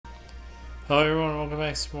Hello everyone, welcome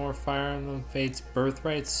back to some more Fire Emblem Fates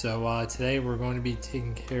Birthright. So today we're going to be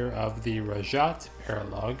taking care of the Rajat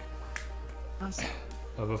paralogue. Awesome.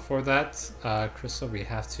 But before that, Crystal, we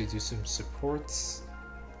have to do some supports.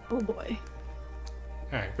 Oh boy.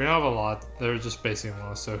 Alright, we don't have a lot, they're just basic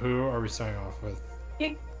ones, so who are we starting off with?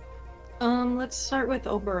 Okay. Let's start with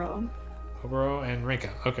Oboro. Oboro and Rinka,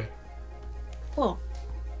 okay. Cool.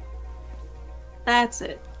 That's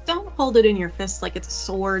it. Don't hold it in your fist like it's a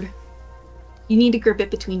sword. You need to grip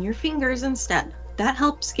it between your fingers instead. That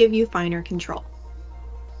helps give you finer control.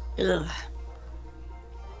 Ugh.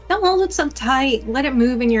 Don't hold it so tight. Let it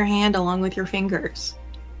move in your hand along with your fingers.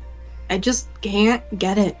 I just can't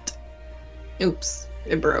get it. Oops,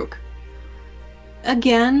 it broke.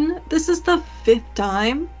 Again? This is the 5th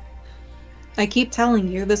time? I keep telling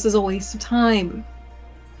you this is a waste of time.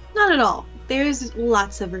 Not at all. There's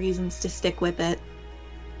lots of reasons to stick with it.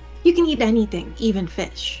 You can eat anything, even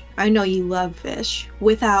fish. I know you love fish,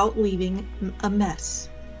 without leaving a mess.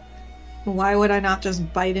 Why would I not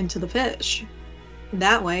just bite into the fish?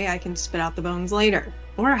 That way I can spit out the bones later.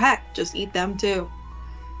 Or heck, just eat them too.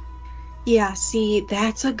 Yeah, see,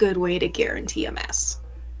 that's a good way to guarantee a mess.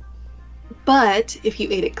 But if you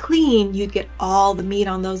ate it clean, you'd get all the meat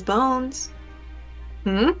on those bones.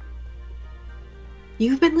 You've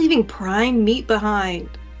been leaving prime meat behind.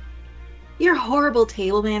 Your horrible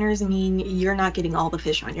table manners mean you're not getting all the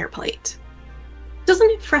fish on your plate. Doesn't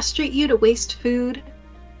it frustrate you to waste food?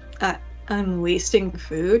 I'm wasting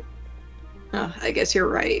food? Oh, I guess you're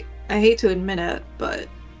right. I hate to admit it, but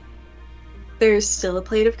there's still a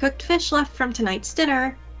plate of cooked fish left from tonight's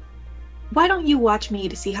dinner. Why don't you watch me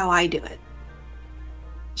to see how I do it?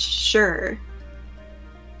 Sure.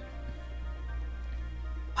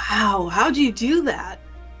 Wow, how'd you do that?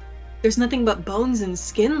 There's nothing but bones and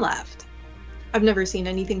skin left. I've never seen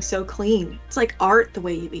anything so clean. It's like art the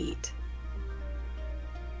way you eat.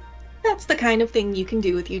 That's the kind of thing you can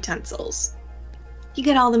do with utensils. You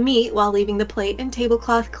get all the meat while leaving the plate and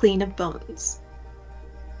tablecloth clean of bones.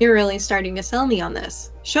 You're really starting to sell me on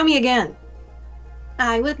this. Show me again.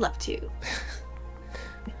 I would love to.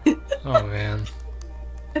 Oh man.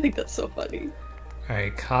 I think that's so funny.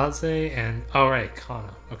 Alright, Kaze and... oh right,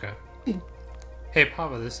 Kana, okay. Hey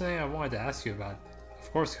Papa, there's something I wanted to ask you about.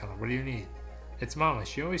 Of course, Kana, what do you need? It's Mama.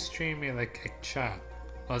 She always treated me like a child.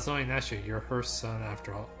 Well, it's only natural. You're her son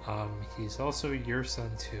after all. He's also your son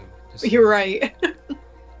too. You're right.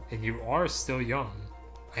 And you are still young.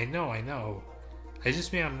 I know. I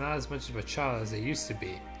just mean I'm not as much of a child as I used to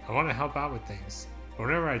be. I want to help out with things. But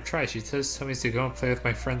whenever I try, she just tells me to go and play with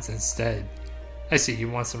my friends instead. I see you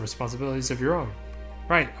want some responsibilities of your own.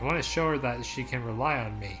 Right, I want to show her that she can rely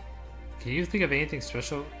on me. Can you think of anything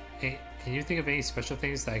special? Can you think of any special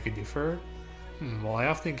things that I could do for her? Well, I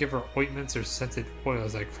often give her ointments or scented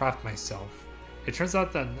oils I craft myself. It turns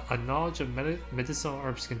out that a knowledge of medicinal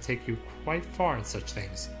herbs can take you quite far in such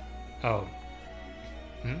things. Oh.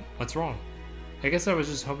 What's wrong? I guess I was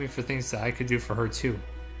just hoping for things that I could do for her too.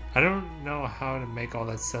 I don't know how to make all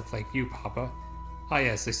that stuff like you, Papa. Ah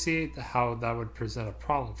yes, I see how that would present a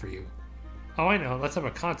problem for you. Oh, I know. Let's have a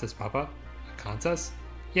contest, Papa. A contest?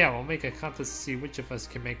 Yeah, we'll make a contest to see which of us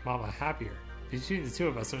can make Mama happier. Between the two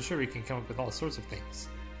of us, I'm sure we can come up with all sorts of things.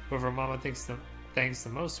 Whoever Mama thanks the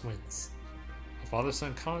most wins. A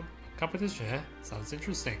father-son competition, eh? Sounds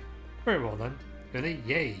interesting. Very well then. Really?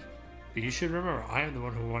 Yay. But you should remember, I am the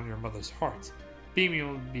one who won your mother's heart. Beating me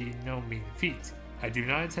will be no mean feat. I do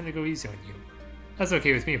not intend to go easy on you. That's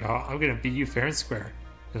okay with me, pal. I'm gonna beat you fair and square.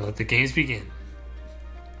 And let the games begin.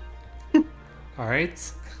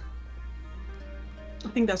 Alright. I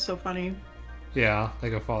think that's so funny. Yeah,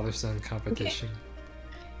 like a father-son competition. Okay.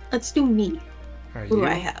 Let's do me. Alright, Who you? do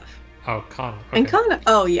I have? Oh, Kana. Okay. And Kana.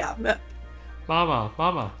 Oh, yeah.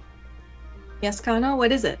 Mama. Yes, Kana?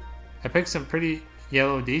 What is it? I picked some pretty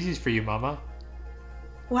yellow daisies for you, Mama.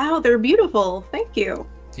 Wow, they're beautiful. Thank you.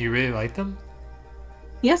 Do you really like them?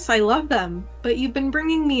 Yes, I love them. But you've been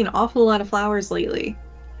bringing me an awful lot of flowers lately.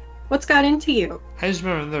 What's got into you? I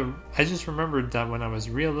just remembered that when I was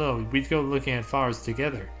real little, we'd go looking at flowers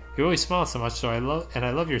together. You always smile so much, I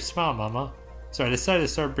love your smile, Mama. So I decided to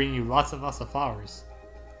start bringing you lots and lots of flowers.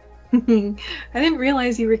 I didn't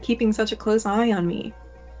realize you were keeping such a close eye on me.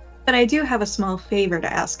 But I do have a small favor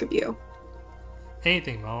to ask of you.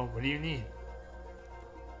 Anything, Mama. What do you need?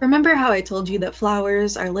 Remember how I told you that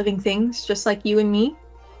flowers are living things, just like you and me?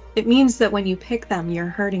 It means that when you pick them, you're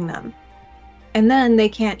hurting them. And then they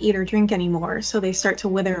can't eat or drink anymore, so they start to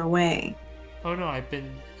wither away. Oh no, I've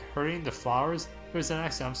been hurting the flowers? It was an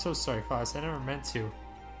accident. I'm so sorry, Faceless. I never meant to.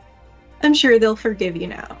 I'm sure they'll forgive you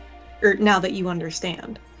now. Or now that you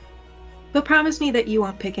understand. But promise me that you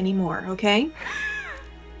won't pick any more, okay?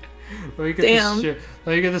 Let me get Damn. this straight.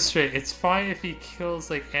 Let me get this straight. It's fine if he kills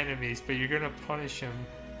like enemies, but you're gonna punish him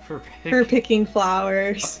for For picking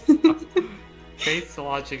flowers. Fate's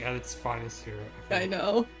logic at its finest here. I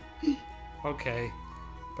know. Okay,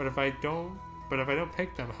 but if I don't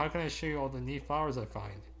pick them, how can I show you all the neat flowers I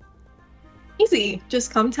find? Easy.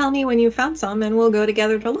 Just come tell me when you found some and we'll go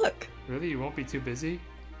together to look. Really, you won't be too busy?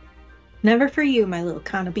 Never for you, my little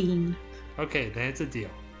kind of bean. Okay, then it's a deal.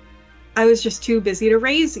 I was just too busy to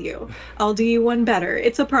raise you. I'll do you one better.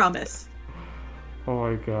 It's a promise. Oh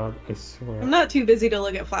my god, I swear. I'm not too busy to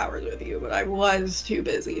look at flowers with you, but I was too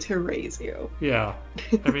busy to raise you. Yeah.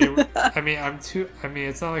 It's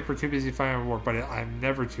not like we're too busy fighting war, but I'm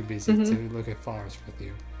never too busy to look at flowers with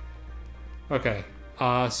you. Okay.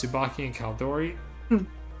 Tsubaki and Kaldori.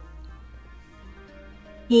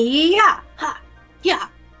 Yeah! Ha! Yeah!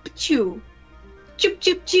 Pachoo! Choop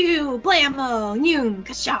choop choo! Blammo! Nyung!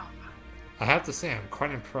 Kasha! I have to say, I'm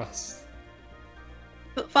quite impressed.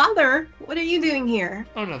 But father, what are you doing here?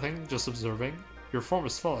 Oh, nothing. Just observing. Your form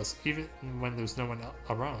is flawless, even when there's no one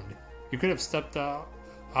around. You could have stepped out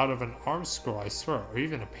of an arm scroll, I swear, or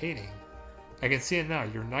even a painting. I can see it now.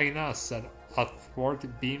 Your nagina set athwart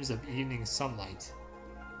beams of evening sunlight.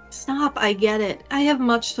 Stop, I get it. I have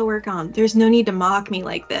much to work on. There's no need to mock me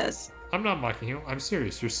like this. I'm not mocking you. I'm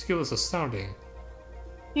serious. Your skill is astounding.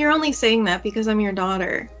 You're only saying that because I'm your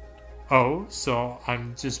daughter. Oh, so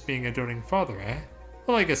I'm just being a doting father, eh?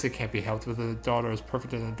 Well, I guess it can't be helped with a daughter as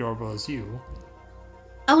perfect and adorable as you.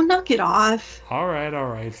 Oh, knock it off.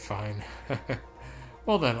 Alright, fine.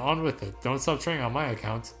 Well then, on with it. Don't stop trying on my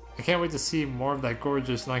account. I can't wait to see more of that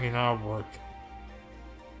gorgeous nagina work.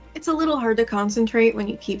 It's a little hard to concentrate when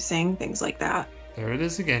you keep saying things like that. There it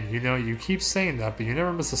is again. You know, you keep saying that, but you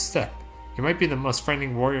never miss a step. You might be the most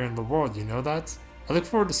frightening warrior in the world, you know that? I look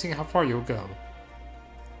forward to seeing how far you'll go.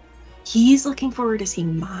 He's looking forward to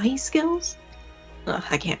seeing my skills? Ugh,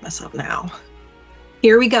 I can't mess up now.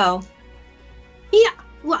 Here we go. Yeah,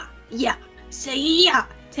 wah, yeah, say yeah.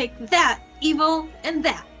 Take that, evil, and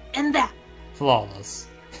that, and that. Flawless.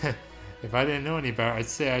 If I didn't know any better, I'd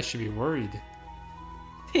say I should be worried.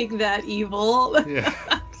 Take that, evil. Yeah.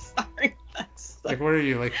 I'm sorry. That's like, what are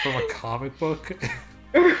you, like, from a comic book?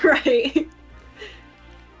 Right.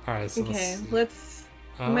 Alright, so okay, let's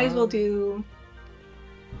we might as well do...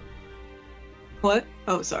 What?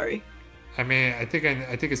 Oh, sorry. I mean, I think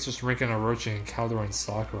it's just Rinken, Orochi, and Kaldor and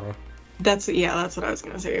Sakura. That's what I was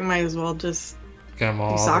gonna say. We might as well just get them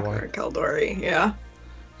all do Sakura and Kaldori, yeah.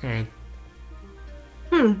 Alright.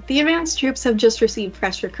 The advanced troops have just received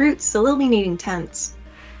fresh recruits, so they'll be needing tents.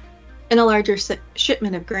 And a larger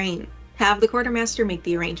shipment of grain. Have the quartermaster make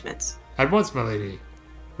the arrangements. At once, my lady.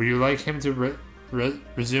 Would you like him to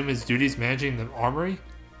resume his duties managing the armory?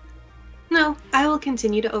 No, I will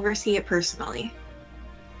continue to oversee it personally.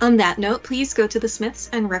 On that note, please go to the smiths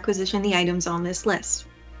and requisition the items on this list.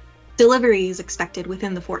 Delivery is expected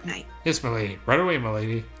within the fortnight. Yes, my lady. Right away, my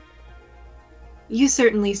lady. You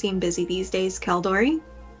certainly seem busy these days, Kaldori.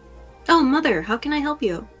 Oh, Mother, how can I help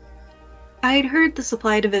you? I had heard the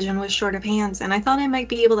supply division was short of hands, and I thought I might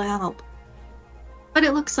be able to help. But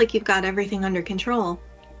it looks like you've got everything under control.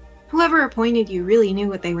 Whoever appointed you really knew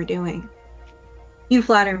what they were doing. You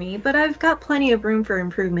flatter me, but I've got plenty of room for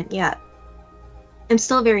improvement yet. I'm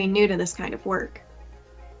still very new to this kind of work.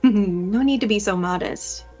 No need to be so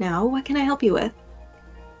modest. Now, what can I help you with?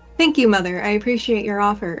 Thank you, Mother. I appreciate your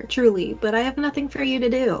offer, truly, but I have nothing for you to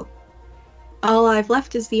do. All I've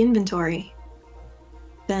left is the inventory.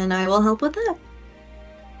 Then I will help with it.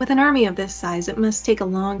 With an army of this size, it must take a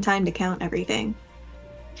long time to count everything.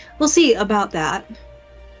 We'll see about that.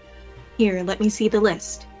 Here, let me see the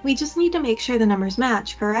list. We just need to make sure the numbers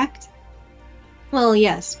match, correct? Well,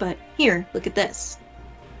 yes, but here, look at this.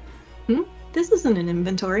 This isn't an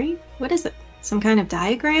inventory. What is it? Some kind of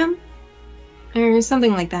diagram? Or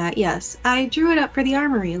something like that, yes. I drew it up for the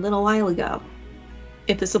armory a little while ago.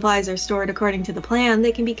 If the supplies are stored according to the plan,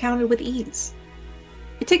 they can be counted with ease.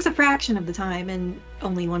 It takes a fraction of the time and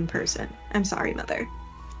only one person. I'm sorry, Mother.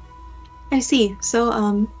 I see.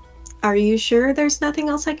 So, are you sure there's nothing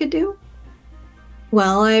else I could do?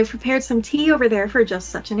 Well, I've prepared some tea over there for just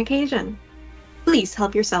such an occasion. Please,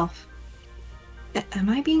 help yourself. Am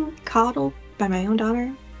I being coddled by my own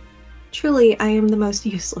daughter? Truly, I am the most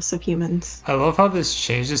useless of humans. I love how this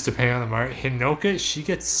changes depending on the market. Hinoka, she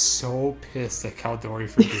gets so pissed at Kaldori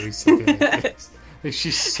for doing something like this. Like,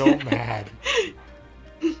 she's so mad.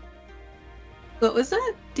 What was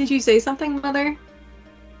that? Did you say something, Mother?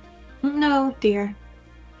 No, dear.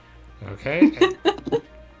 Okay.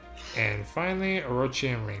 And finally,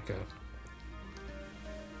 Orochi and Rinko.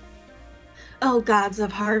 Oh, gods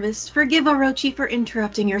of harvest, forgive Orochi for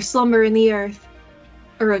interrupting your slumber in the earth.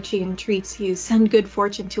 Orochi entreats you, send good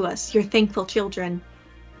fortune to us, your thankful children.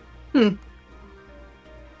 Who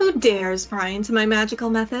dares pry into my magical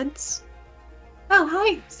methods? Oh,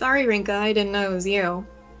 hi. Sorry, Rinka, I didn't know it was you.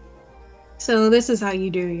 So this is how you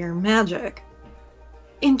do your magic.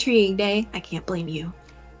 Intrigued, eh? I can't blame you.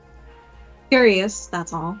 Curious,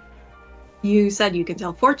 that's all. You said you can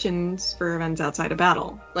tell fortunes for events outside of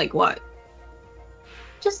battle. Like what?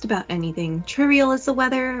 Just about anything. Trivial as the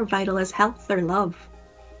weather, vital as health or love.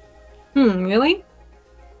 Really?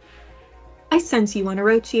 I sense you want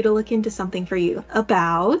Orochi to look into something for you.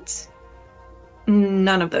 About?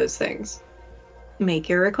 None of those things. Make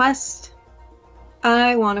your request.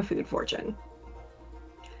 I want a food fortune.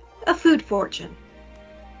 A food fortune.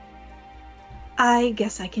 I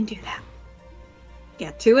guess I can do that.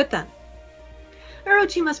 Get to it then.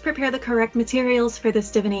 Orochi must prepare the correct materials for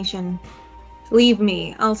this divination. Leave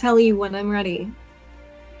me. I'll tell you when I'm ready.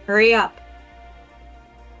 Hurry up.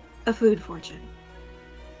 A food fortune.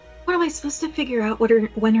 What am I supposed to figure out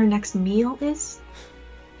when her next meal is?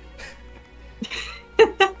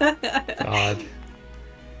 God.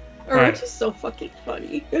 Orochi's so fucking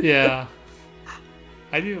funny. Yeah.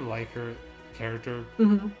 I do like her character.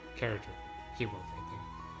 Character. Keyword right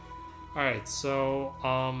there. Alright, so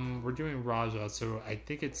we're doing Raja, so I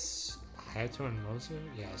think it's Hayato and Mozu?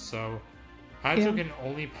 Yeah, so Hayato can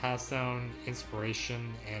only pass down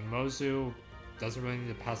inspiration, and Mozu doesn't really need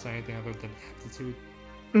to pass down anything other than aptitude.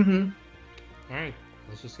 Alright,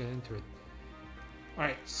 let's just get into it.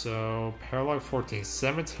 Alright, so Paralog 14,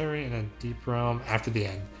 Cemetery in a Deep Realm after the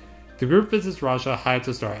end. The group visits Raja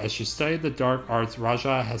Hayato's door. As she studied the dark arts,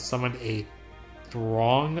 Raja has summoned a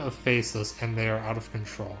throng of Faceless, and they are out of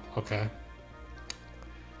control. Okay.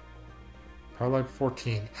 Paralog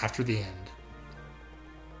 14, after the end.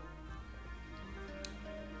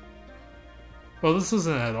 Well, this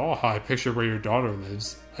isn't at all how I pictured where your daughter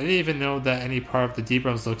lives. I didn't even know that any part of the Deep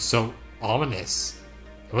Realms looked so ominous.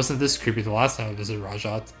 It wasn't this creepy the last time I visited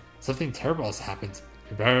Rajat. Something terrible has happened.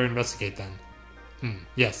 We better investigate then.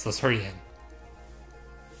 Yes, let's hurry in.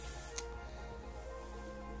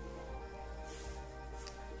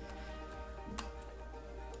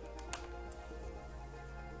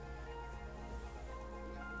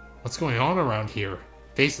 What's going on around here?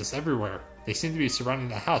 Faces everywhere. They seem to be surrounding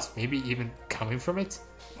the house, maybe even coming from it?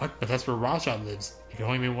 What? But that's where Rajat lives. It can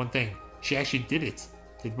only mean one thing. She actually did it.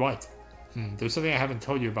 Did what? There's something I haven't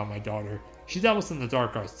told you about my daughter. She dabbles in the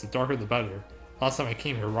dark arts. The darker the better. Last time I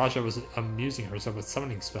came here, Raja was amusing herself with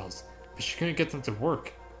summoning spells, but she couldn't get them to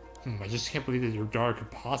work. I just can't believe that your daughter could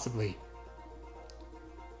possibly...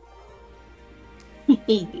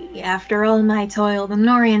 After all my toil, the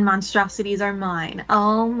Norian monstrosities are mine.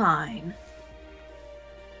 All mine.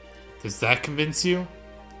 Does that convince you?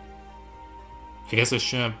 I guess I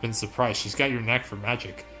shouldn't have been surprised. She's got your knack for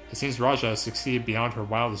magic. It seems Raja has succeeded beyond her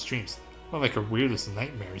wildest dreams. Not like her weirdest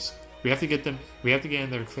nightmares. We have to get in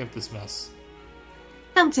there and clean up this mess.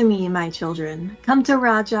 Come to me, my children. Come to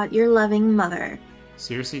Rajat, your loving mother.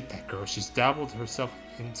 Seriously, that girl, she's dabbled herself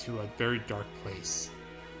into a very dark place.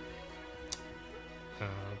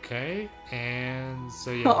 Okay, and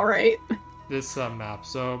so yeah. Alright. This map.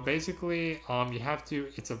 So basically, you have to,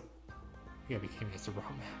 it's a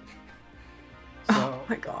wrong map. So, oh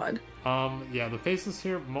my god. Yeah, the faces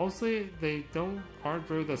here, mostly, they aren't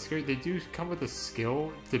really that scary. They do come with a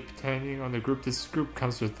skill, depending on the group. This group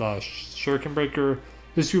comes with Shuriken Breaker,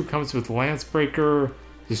 this group comes with Lance Breaker,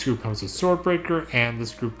 this group comes with Sword Breaker, and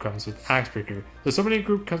this group comes with Axe Breaker. The Summoning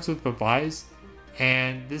group comes with Bavise,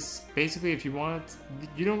 and this, basically, if you want,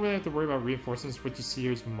 you don't really have to worry about reinforcements. What you see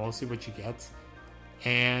here is mostly what you get.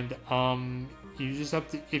 And, you just have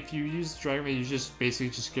to, if you use Dragon Maid, you just basically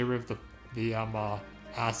just get rid of the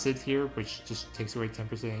acid here, which just takes away 10%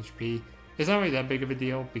 HP. It's not really that big of a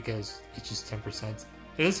deal because it's just 10%.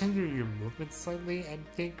 It does hinder your movement slightly, I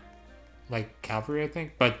think, like cavalry, I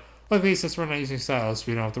think. But luckily, since we're not using styles,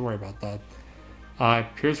 we don't have to worry about that.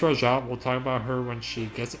 Here's Rajat. We'll talk about her when she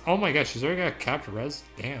gets. Oh my gosh, she's already got capture res.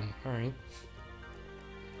 Damn. All right.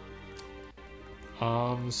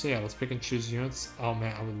 So yeah, let's pick and choose units. Oh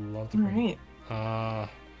man, I would love to bring. Alright.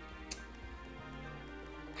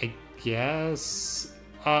 I guess.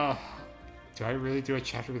 Do I really do a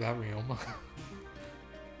chapter without Ryoma?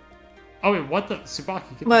 Oh wait, what the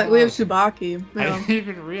Tsubaki? But we have Tsubaki. Yeah. I didn't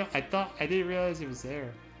even I didn't realize he was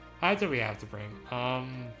there. I thought we have to bring.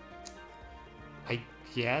 I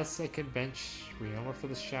guess I could bench Ryoma for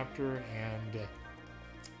this chapter, and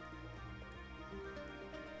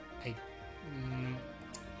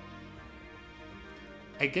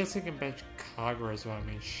I guess I can bench Kagura as well. I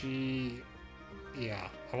mean, she yeah,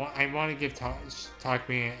 I want to give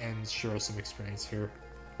Takumi and Shiro some experience here.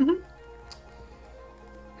 Mhm.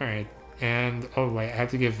 All right, and oh wait, I have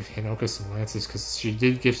to give Hinoka some lances because she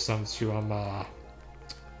did give some to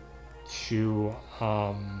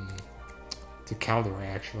Caldor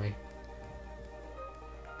actually.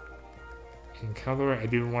 And Caldor, I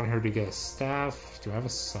do want her to get a staff. Do I have a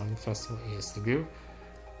Sun Festival? Yes, I do.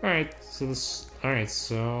 Alright,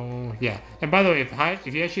 so yeah. And by the way,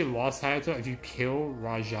 if you actually lost Hayato, if you kill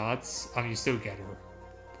Rajats, you still get her.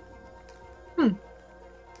 Hmm.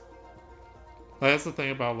 Like, that's the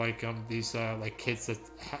thing about these like kids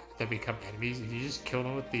that become enemies. If you just kill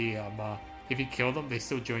them with the if you kill them, they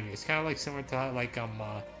still join you. It's kind of like similar to like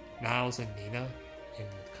Niles and Nina in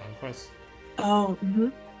Conquest. Oh. Mm-hmm.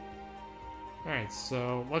 Alright,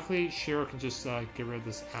 so luckily Shiro can just get rid of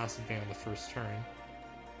this acid ban on the first turn.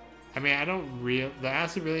 I mean, the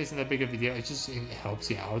acid really isn't that big of a deal. It helps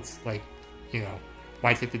you out. Like, you know,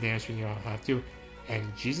 why take the damage when you don't have to?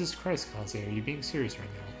 And Jesus Christ, Kaze, are you being serious right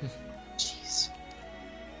now? Jeez.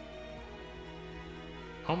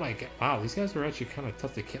 Oh my god. Wow, these guys were actually kind of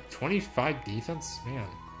tough to kill. 25 defense? Man.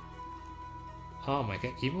 Oh my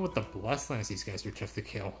god. Even with the Blessed Lance, these guys were tough to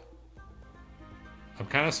kill. I'm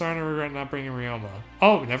kind of starting to regret not bringing Ryoma.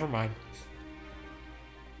 Oh, never mind.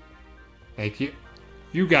 Thank you.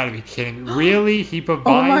 You gotta be kidding me. Really? He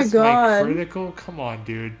provides my critical? Come on,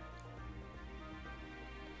 dude.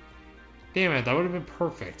 Damn it, that would have been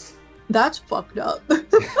perfect. That's fucked up.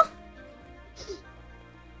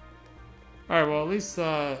 Alright, well at least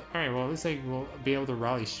I will be able to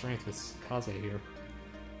rally strength with Kaze here.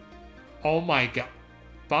 Oh my god.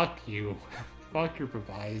 Fuck you. Fuck your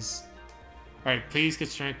provise. Alright, please get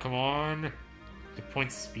strength, come on. It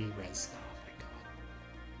points speed res. Oh my god.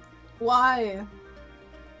 Why?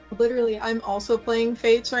 Literally, I'm also playing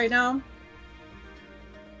Fates right now.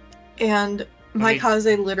 And my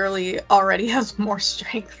Kaze literally already has more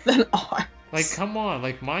strength than ours. Like, come on.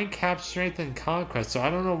 Like, mine caps strength in Conquest, so I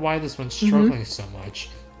don't know why this one's struggling so much.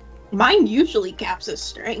 Mine usually caps his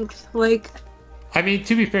strength. Like... I mean,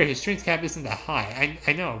 to be fair, his strength cap isn't that high.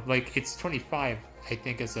 I know, like, it's 25, I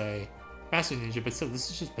think, as a Master Ninja, but still,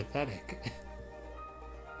 this is just pathetic.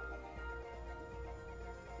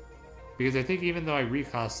 Because I think even though I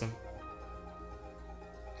recast him...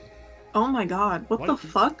 Oh my god, what the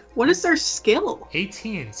fuck? What is their skill?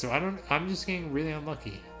 18, so I'm just getting really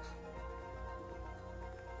unlucky.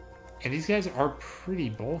 And these guys are pretty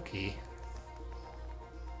bulky.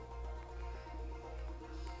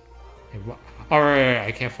 Alright,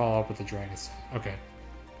 I can't follow up with the dragons. Okay.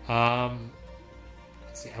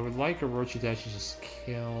 Let's see, I would like Orochi to actually just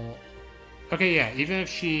kill... Okay, yeah, even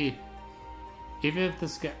if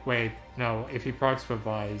this guy... Wait, no, if he procs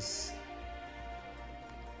Revise...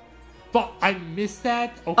 But I missed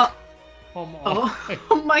that? Oh,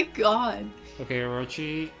 oh my god. Okay,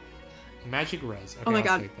 Orochi... Magic Res. Okay, oh my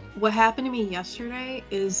god. What happened to me yesterday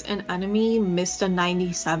is an enemy missed a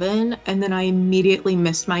 97, and then I immediately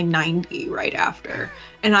missed my 90 right after.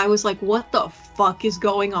 And I was like, what the fuck is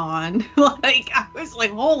going on? Like, I was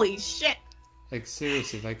like, holy shit. Like,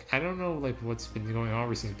 seriously, like, I don't know, like, what's been going on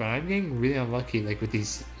recently, but I'm getting really unlucky, like, with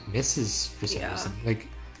these misses for some reason. Like,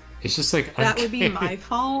 it's just, like, that would be my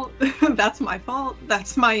fault. That's my fault.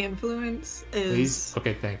 That's my influence. Please?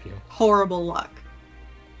 Okay, thank you. Horrible luck.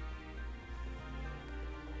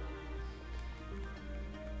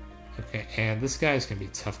 Okay, and this guy's gonna be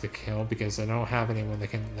tough to kill because I don't have anyone that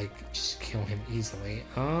can, like, just kill him easily.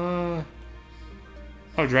 Oh,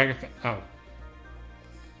 Dragon... Oh.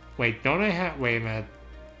 Wait, don't I have... Wait a minute.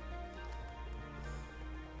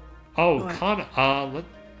 Oh, Kana...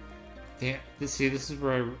 Damn, this is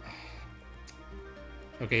where I...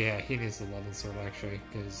 Okay, yeah, he needs the 11 sword, actually,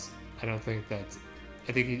 because I don't think that...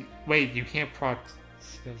 I think he... Wait, you can't proc...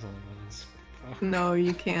 skills on this. No,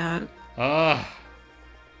 you can't.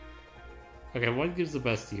 Okay, what gives the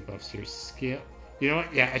best debuffs here? Skill. You know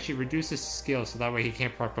what? Yeah, actually reduce his skill so that way he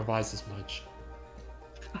can't proc Revise as much.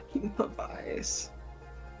 Fucking Revise.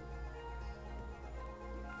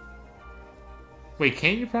 Wait,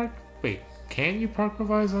 can you proc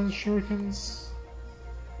Revise on shurikens?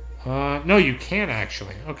 No, you can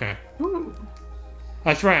actually. Okay. Ooh.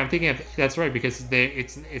 That's right. I'm thinking of that's right because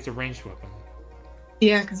it's a ranged weapon.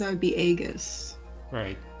 Yeah, because that would be Aegis.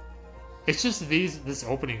 Right. It's just this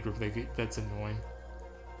opening group that's annoying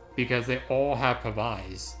because they all have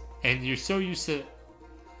Pavise, and you're so used to.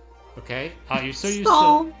 Okay, you're so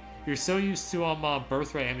used to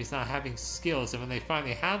Birthright enemies not having skills, and when they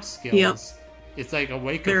finally have skills, it's like a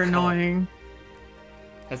wake up call. They're annoying.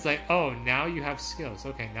 It's like, oh, now you have skills.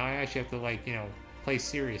 Okay, now I actually have to, like, you know, play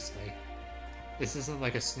seriously. This isn't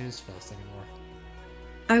like a snooze fest anymore.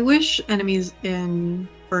 I wish enemies in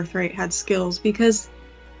Birthright had skills because,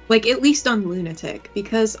 like, at least on Lunatic,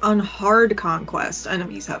 because on hard conquest,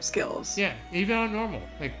 enemies have skills. Yeah, even on normal,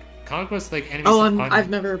 like conquest, like enemies. Oh, I've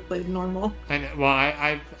never played normal. And well,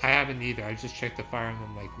 I haven't either. I just checked the Fire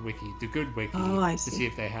Emblem like wiki, the good wiki, to see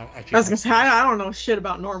if they have. Actually I was gonna say I don't know shit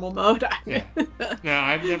about normal mode. Yeah, no,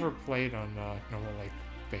 I've never played on normal like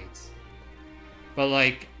Fates, but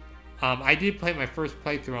like, I did play my first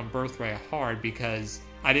playthrough on Birthright hard because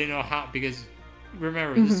I didn't know how. Because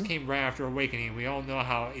remember, this came right after Awakening, and we all know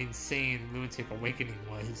how insane Lunatic Awakening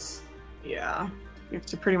was. Yeah. You have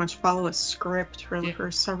to pretty much follow a script for the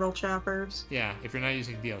first several chapters. Yeah, if you're not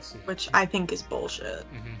using DLC. Which I think is bullshit.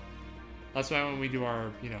 That's why when we do our,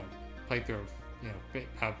 playthrough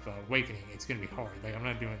of Awakening, it's going to be hard. Like, I'm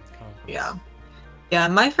not doing Conquest. Yeah. Yeah,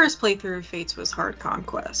 my first playthrough of Fates was hard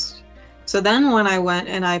Conquest. So then when I went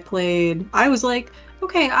and I played, I was like,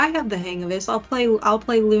 okay, I have the hang of this. I'll play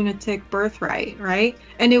Lunatic Birthright, right?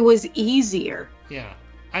 And it was easier. Yeah.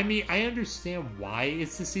 I mean, I understand why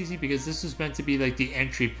it's this easy, because this was meant to be like the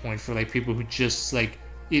entry point for like people who just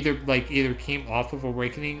either came off of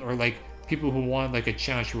Awakening, or like people who want like a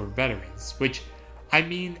challenge who are veterans. Which, I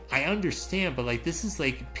mean, I understand, but like this is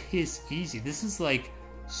like piss easy. This is like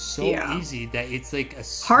so easy that it's like a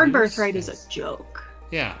hard Birthright is a joke.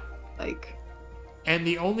 Yeah. Like, and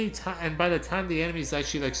the only time, and by the time the enemies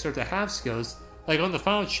actually like start to have skills, like on the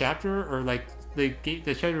final chapter or like the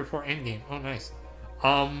chapter before endgame. Oh, nice.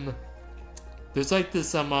 There's like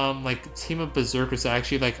this like team of berserkers that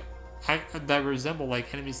actually that resemble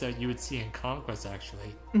like enemies that you would see in Conquest.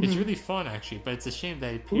 Actually, it's really fun actually, but it's a shame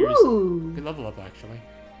that it appears. Good level up actually.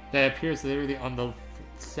 That appears literally on the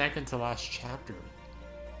second to last chapter.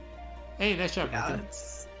 Hey, nice job. Yeah,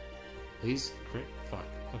 please crit. Fuck.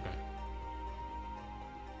 Okay.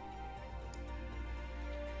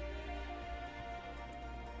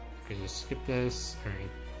 Okay, just skip this. All right.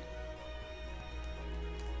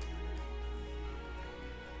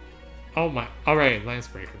 Oh my! All right,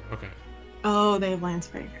 Lancebreaker. Okay. Oh, they have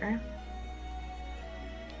Lancebreaker.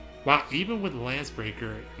 Wow, even with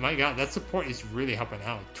Lancebreaker, my god, that support is really helping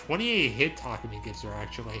out. 28 hit Takumi gives her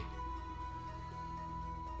actually.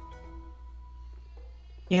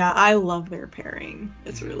 Yeah, I love their pairing.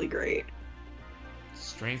 It's really great.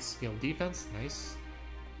 Strength, skill, defense, nice.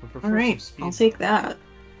 All right, I'll take that.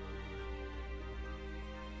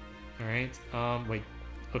 All right. Wait.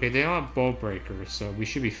 Okay, they don't have Bowbreaker, so we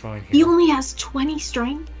should be fine here. He only has 20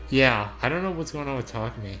 strength? Yeah, I don't know what's going on with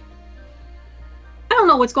Takumi. I don't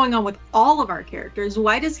know what's going on with all of our characters.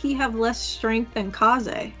 Why does he have less strength than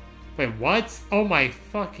Kaze? Wait, what? Oh my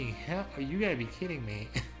fucking hell. You gotta be kidding me.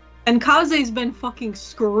 And Kaze's been fucking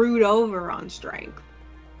screwed over on strength.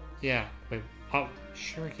 Yeah, wait. Oh,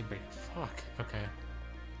 Shuriken Break. Fuck. Okay.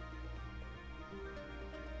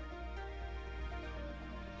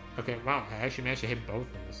 Okay, wow, I actually managed to hit both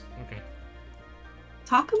of those. Okay.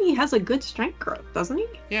 Takumi has a good strength growth, doesn't he?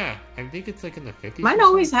 Yeah, I think it's like in the 50s. Mine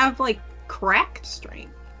always have like cracked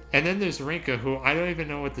strength. And then there's Rinka, who I don't even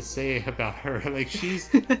know what to say about her. Like, she's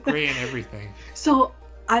great in everything. So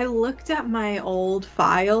I looked at my old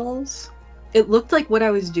files. It looked like what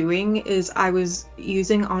I was doing is I was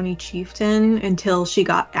using Ani Chieftain until she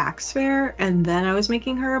got Axe Fair, and then I was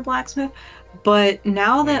making her a blacksmith. But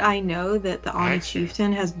now that I know that the Ani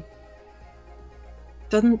Chieftain has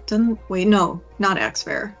doesn't wait, no, not Axe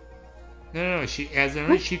Fair. No, she as an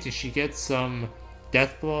Ani Chieftain she gets some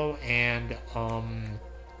death blow and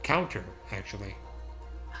counter actually.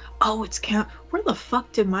 Oh, it's count. Where the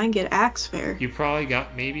fuck did mine get Axe Fair? You probably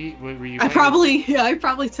got maybe. Were you? I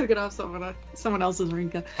probably took it off someone else's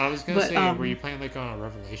Rinka. I was gonna say, were you playing like on a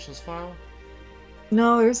Revelations file?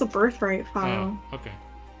 No, there's a Birthright file. Oh, okay.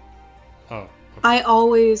 Oh. Okay. I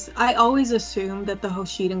always assume that the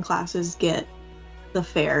Hoshiden classes get the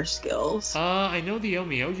fair skills. I know the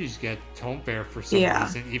Omiyojis get Tome Fair for some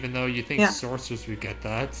reason, even though you think sorcerers would get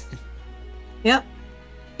that. Yep.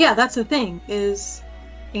 Yeah, that's the thing is.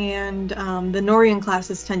 And the Norian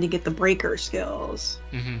classes tend to get the breaker skills.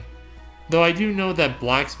 Mm-hmm. Though I do know that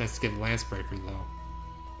blacksmiths get Lancebreaker, though.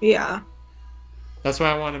 Yeah. That's why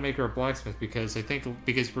I want to make her a blacksmith, because we're going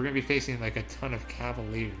to be facing like a ton of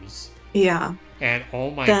cavaliers. Yeah. And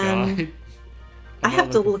oh my god. I have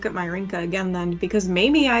to look at my Rinka again then, because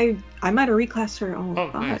maybe I might have reclassed her. Oh,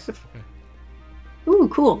 god. Nice. Okay. Ooh,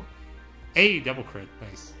 cool. Hey, double crit.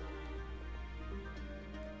 Nice.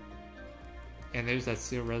 And there's that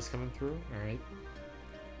Steel Res coming through. Alright.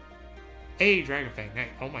 Hey, Dragonfang. Nice.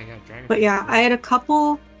 Oh my god, Dragonfang. But yeah, I had a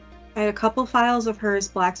couple files of her as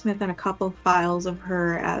blacksmith and a couple files of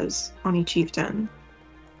her as Oni Chieftain.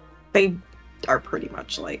 They are pretty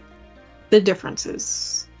much like The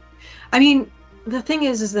differences. I mean, the thing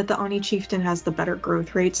is that the Oni Chieftain has the better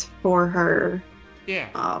growth rates for her. Yeah.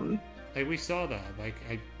 Like, we saw that. Like,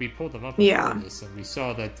 we pulled them up Yeah. before this, and we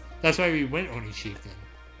saw that. That's why we went Oni Chieftain.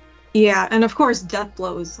 Yeah, and of course, Death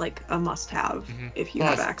Blow is like a must-have if you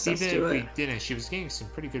Plus, have access to it. Even if we didn't, she was getting some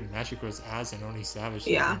pretty good magic growth as an Oni Savage.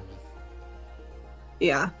 Yeah.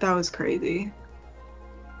 Yeah, that was crazy.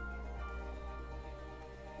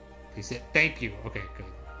 He said, "Thank you." Okay, good.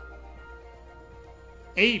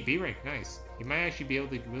 Hey, B rank, nice. You might actually be able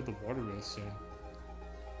to build the water real soon.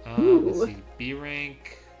 Let's see, B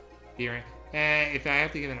rank. If I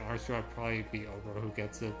have to give an R score, I'd probably be Ogre who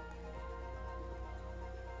gets it.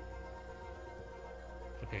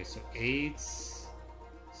 Okay, so 8,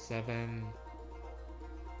 7.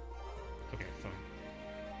 Okay, fine.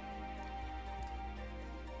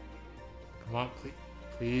 Come on,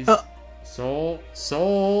 please. Soul.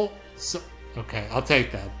 Okay, I'll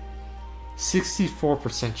take that.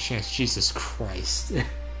 64% chance. Jesus Christ.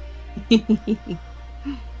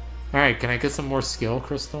 Alright, can I get some more skill,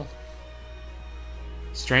 Crystal?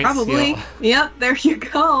 Strength, Probably. skill. Yep, there you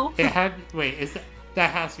go. Wait, is that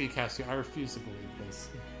has to be cast skill. I refuse to believe this.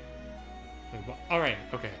 Alright,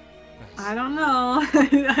 okay. Nice. I don't know.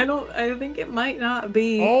 I think it might not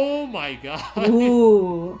be. Oh my god.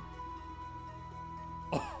 Ooh.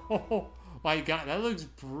 Oh my god, that looks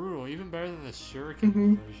brutal. Even better than the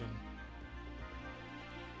Shuriken version.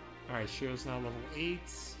 Alright, Shiro's now level 8.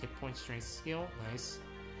 Hit point, strength, skill. Nice.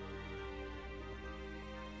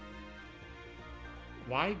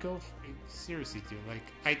 Why go for... Seriously, dude.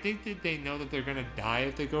 Like, I think that they know that they're gonna die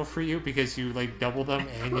if they go for you because you, like, double them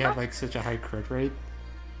and you have, like, such a high crit rate.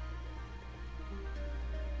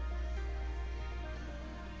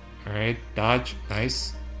 Alright, dodge.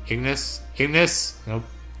 Nice. Ignis. Nope.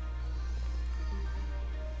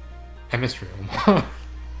 I missed Realm.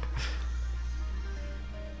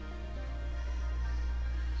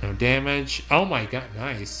 No damage. Oh my god,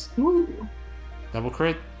 nice. Ooh. Double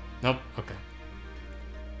crit? Nope. Okay.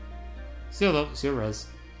 Still res.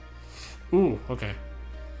 Ooh, okay.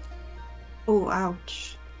 Oh,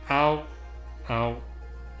 ouch. Ow.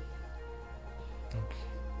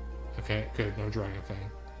 Okay, good. No dragon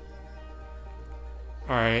thing.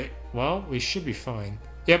 Alright, well, we should be fine.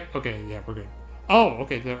 Yep, okay, yeah, we're good. Oh,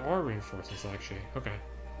 okay, there are reinforcements, actually. Okay.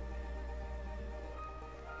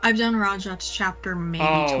 I've done Rajat's chapter maybe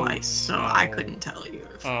twice, so I couldn't tell you.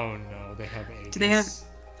 Oh no, they have Aegis. Do they have...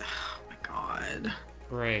 Oh my god.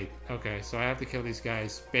 Great. Okay, so I have to kill these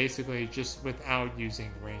guys basically just without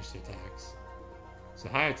using ranged attacks. So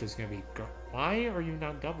Hayato's gonna be... Why are you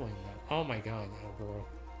not doubling that? Oh my god, Elgoro.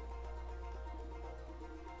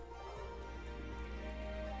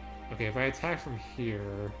 Okay, if I attack from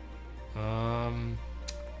here...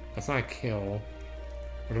 That's not a kill.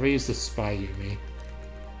 What if I use the Spy Yumi?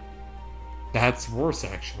 That's worse,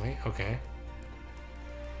 actually. Okay.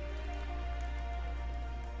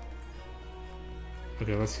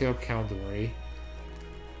 Okay, let's heal Caldori.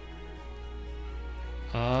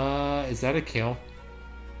 Is that a kill?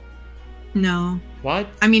 No. What?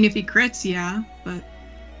 I mean, if he crits, yeah, but...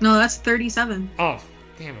 No, that's 37. Oh,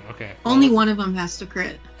 damn it, okay. Only one of them has to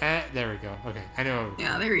crit. There we go. Okay, I know.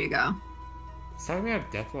 Yeah, there you go. Does that mean I have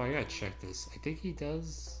Deathblow? I gotta check this. I think he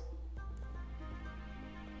does...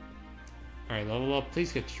 Alright, level up.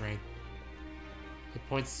 Please get strength. Hit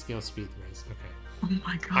points, skill, speed, res. Okay. Oh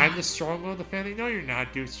my god. I'm the strong one of the family? No, you're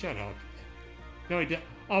not, dude. Shut up. No, he did.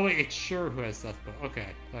 Oh, wait, it's sure who has Deathblow. Okay,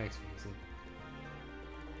 that explains it.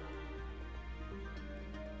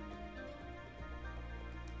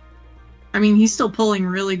 I mean, he's still pulling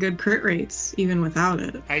really good crit rates, even without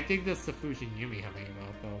it. I think that's the Fujin Yumi helping him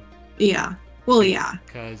out, though. Yeah. Well, yeah.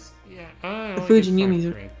 Because, yeah. The Fujin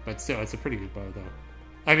Yumi's... But still, it's a pretty good bow, though.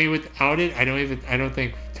 I mean, without it, I don't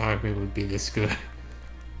think Takumi would be this good.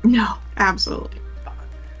 No, absolutely.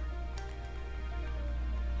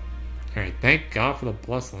 Alright, thank God for the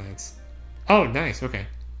Blessed Lance. Oh, nice, okay.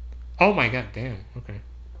 Oh my god, damn, okay.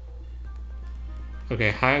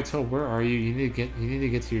 Okay, Hayato, where are you? You need to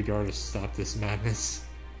get to your door to stop this madness.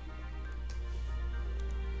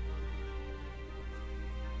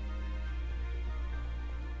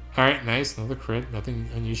 Alright, nice, another crit, nothing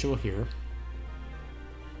unusual here.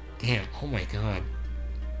 Damn, oh my god.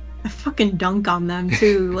 I fucking dunk on them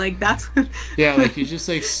too, like that's... Yeah, like you just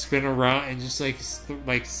like spin around and just like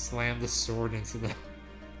slam the sword into the...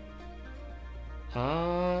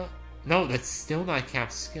 No, that's still not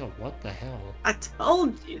cap skill, what the hell? I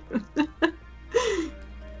told you.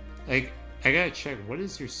 Like, I gotta check, what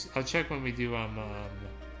is your... I'll check when we do,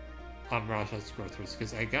 Rajat's growth rates,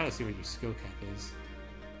 because I gotta see what your skill cap is.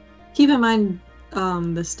 Keep in mind,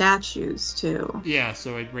 the statues too. Yeah,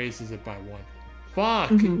 so it raises it by 1. Fuck!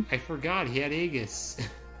 Mhm. I forgot he had Aegis.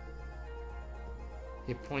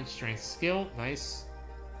 Hit point, strength, skill. Nice.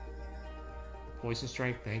 Poison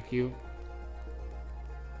strike, thank you.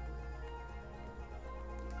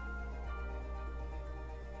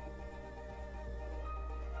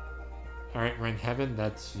 Alright, Rend Heaven,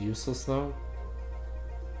 that's useless though.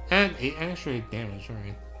 And 8 extra damage,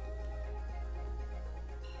 alright.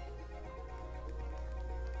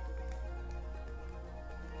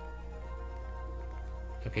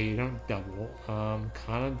 Okay, you don't double.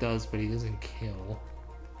 Kana does, but he doesn't kill.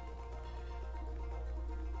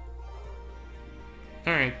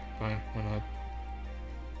 Alright, fine, why not?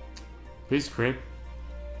 Please crit.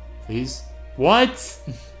 Please. What?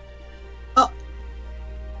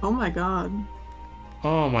 Oh my god.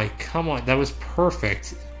 Oh my, come on, that was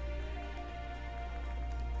perfect.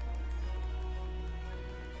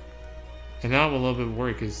 And now I'm a little bit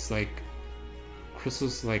worried because, like,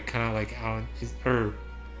 Crystal's, like, kind of, like, out,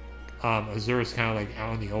 Azura's kind of, like,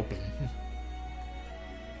 out in the open.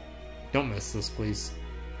 Don't miss this, please.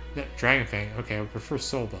 No, Dragon Fang, okay, I would prefer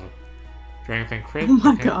Soul, though. Dragon Fang crit, Oh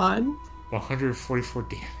my okay. god. 144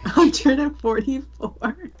 damage.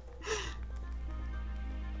 144.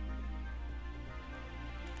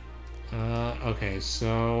 Okay,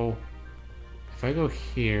 so if I go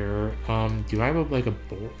here, do I have like a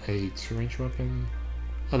 2-range weapon?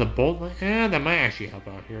 Oh, the bolt, that might actually help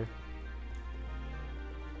out here.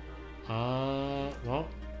 Well,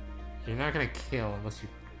 you're not gonna kill unless you,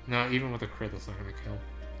 no, even with a crit, that's not gonna kill.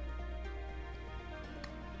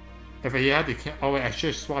 If you had to kill, oh wait, I should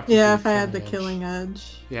have swapped you. Yeah, to if I had the edge. killing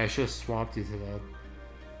edge. Yeah, I should have swapped you to that.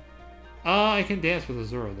 I can dance with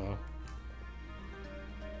Azura though.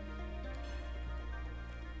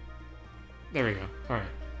 There we go. Alright.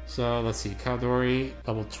 So, let's see. Kaldori,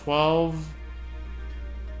 level 12.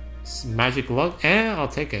 Magic luck. I'll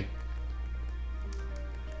take it.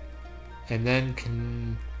 And then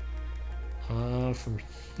can... from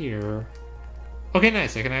here... Okay,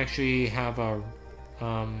 nice. I can actually have a...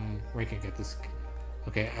 where I can get this...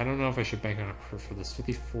 Okay, I don't know if I should bank on a crit for this.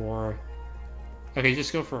 54... Okay,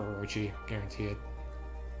 just go for Orochi. Guarantee it.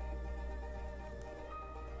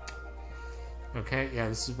 Okay, yeah,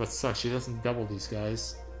 this is what sucks. She doesn't double these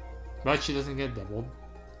guys. But she doesn't get doubled.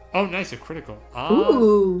 Oh, nice, a critical.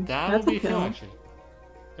 Ooh, that that's will be a kill. actually.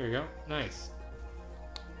 There we go. Nice.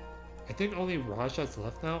 I think only Raja's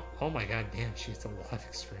left now. Oh my god, damn, she has a lot of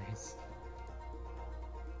experience.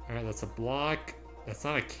 Alright, that's a block. That's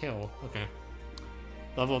not a kill. Okay.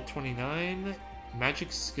 Level 29.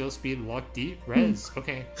 Magic skill speed lock deep res.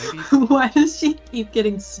 Okay, maybe. Why does she keep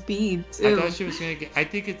getting speed too? I thought she was gonna get. I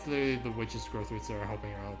think it's literally the witch's growth rates that are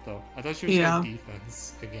helping her out, though. I thought she was gonna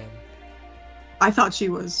defense again. I thought she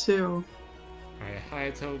was too.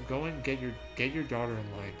 Alright, Hayato, go and get your daughter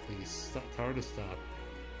in line, please. Stop, tell her to stop.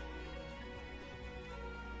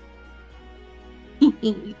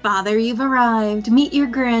 Father, you've arrived. Meet your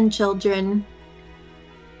grandchildren.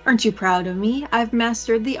 Aren't you proud of me? I've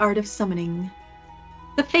mastered the art of summoning.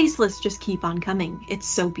 The Faceless just keep on coming. It's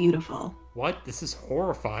so beautiful. What? This is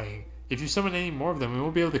horrifying. If you summon any more of them, we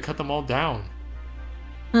won't be able to cut them all down.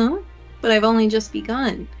 Huh? But I've only just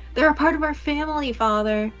begun. They're a part of our family,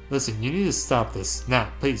 Father. Listen, you need to stop this.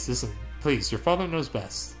 Now, please, listen. Please, your father knows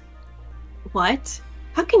best. What?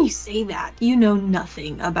 How can you say that? You know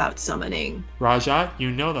nothing about summoning. Rajat,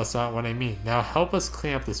 you know that's not what I mean. Now help us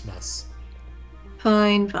clean up this mess.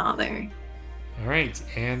 Fine, Father. Alright,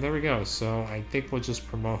 and there we go. So I think we'll just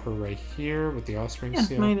promote her right here with the offspring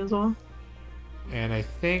seal. Might as well. And I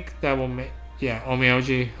think that will make... Yeah,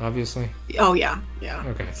 Omioji, obviously. Oh, yeah. Yeah.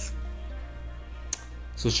 Okay.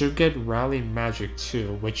 So she'll get Rally Magic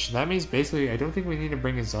too, which that means basically I don't think we need to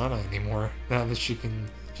bring Izana anymore, now that she can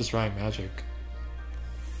just Rally Magic.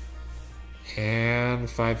 And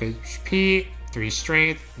 5 HP, 3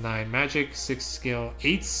 Strength, 9 Magic, 6 Skill,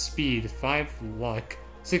 8 Speed, 5 Luck,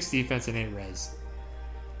 6 Defense, and 8 Res.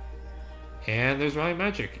 And there's Rally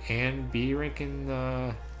Magic, and B rank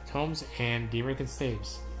in Tomes, and D rank in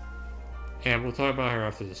Staves. And we'll talk about her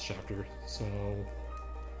after this chapter, so...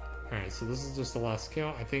 Alright, so this is just the last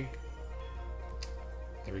skill, I think.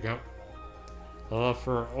 There we go.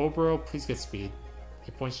 For Obro, please get speed.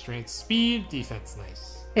 8 points strength, speed, defense,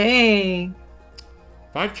 nice. Hey.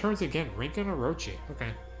 5 turns again, Rinken Orochi.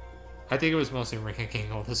 Okay. I think it was mostly Rinken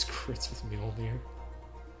getting all those crits with Mjolnir.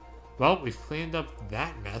 Well, we've cleaned up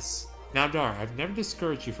that mess. Now, Dar, I've never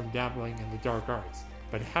discouraged you from dabbling in the dark arts,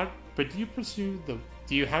 but do you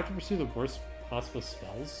have to pursue the worst possible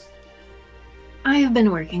spells? I have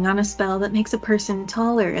been working on a spell that makes a person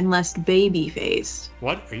taller and less baby-faced.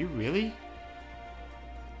 What? Are you really?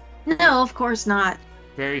 No, of course not.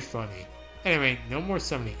 Very funny. Anyway, no more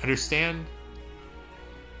summoning. Understand?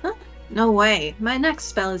 Huh? No way. My next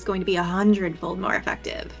spell is going to be 100-fold more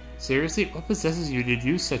effective. Seriously? What possesses you to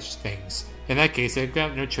do such things? In that case, I've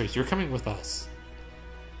got no choice. You're coming with us.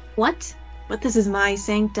 What? But this is my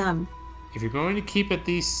sanctum. If you're going to keep at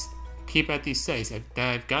these sites,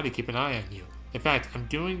 I've got to keep an eye on you. In fact, I'm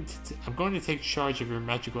going to take charge of your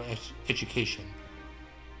magical education.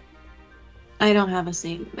 I don't have a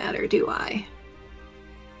saint matter, do I?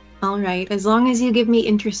 Alright, as long as you give me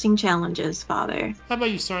interesting challenges, Father. How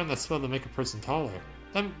about you start on that spell to make a person taller?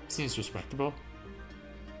 That seems respectable.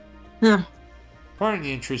 Huh. Pardon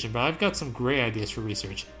the intrusion, but I've got some great ideas for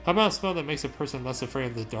research. How about a spell that makes a person less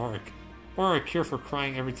afraid of the dark? Or a cure for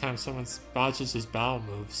crying every time someone botches his bowel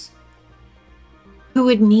moves? Who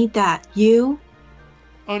would need that? You?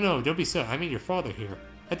 Oh no, don't be silly. I mean your father here.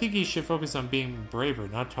 I think you should focus on being braver,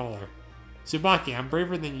 not taller. Tsubaki, I'm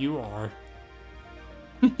braver than you are.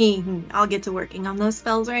 I'll get to working on those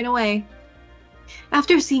spells right away.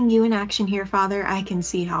 After seeing you in action here, Father, I can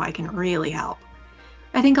see how I can really help.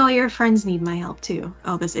 I think all your friends need my help too.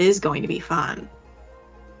 Oh, this is going to be fun.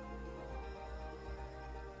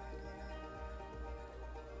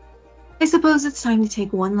 I suppose it's time to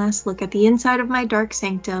take one last look at the inside of my dark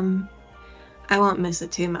sanctum. I won't miss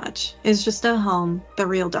it too much. It's just a home. The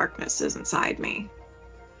real darkness is inside me.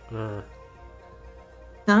 Grr.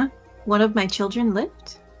 Huh? One of my children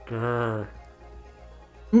lived? Grr.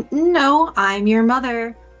 No, I'm your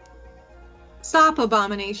mother. Stop,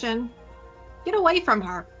 abomination. Get away from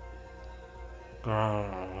her.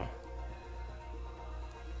 Grr.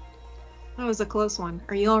 That was a close one.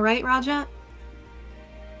 Are you alright, Rajat?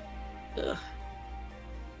 Ugh.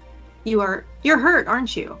 You're hurt,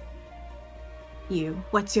 aren't you? You,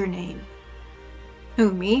 what's your name?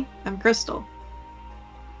 Who, me? I'm Crystal.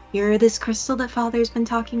 You're this Crystal that Father's been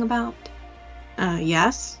talking about?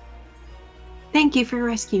 Yes? Thank you for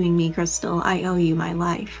rescuing me, Crystal. I owe you my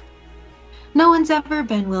life. No one's ever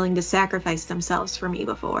been willing to sacrifice themselves for me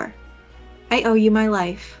before. I owe you my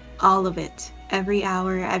life. All of it. Every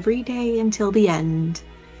hour, every day, until the end.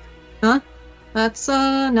 Huh? That's,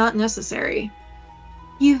 not necessary.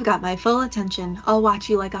 You've got my full attention. I'll watch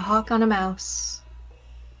you like a hawk on a mouse.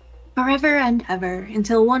 Forever and ever,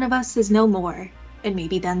 until one of us is no more, and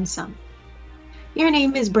maybe then some. Your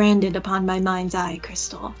name is branded upon my mind's eye,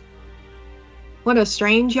 Crystal. What a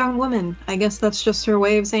strange young woman. I guess that's just her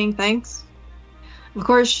way of saying thanks. Of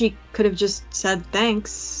course, she could have just said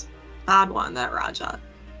thanks. Odd one, that Raja.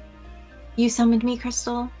 You summoned me,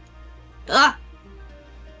 Crystal? Ah!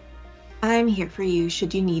 I'm here for you,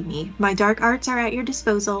 should you need me. My dark arts are at your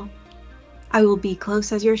disposal. I will be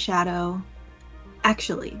close as your shadow.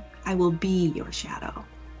 Actually, I will be your shadow.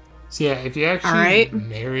 So yeah, if you actually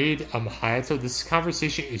married Hayato, this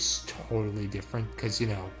conversation is totally different because, you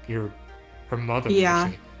know, you're her mother. Yeah.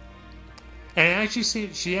 Actually. And it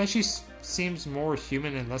actually she actually seems more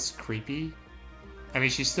human and less creepy. I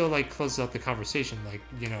mean, she still, like, closes out the conversation, like,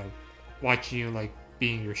 you know, watching you, like,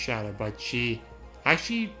 being your shadow. But she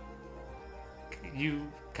actually, you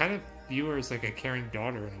kind of view her as, like, a caring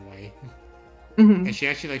daughter in a way. Mm-hmm. And she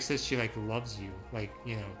actually, like, says she, like, loves you, like,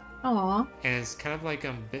 you know. Aww. And it's kind of like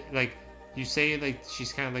like you say, like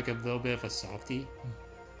she's kind of like a little bit of a softie.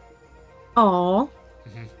 Aww.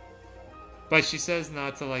 Mm-hmm. But she says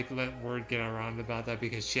not to like let word get around about that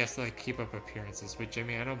because she has to like keep up appearances. Which I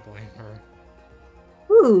mean, I don't blame her.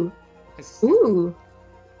 Ooh. Ooh.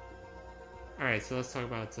 All right, so let's talk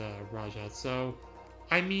about Rajat. So,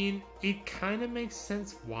 I mean, it kind of makes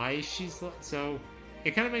sense why she's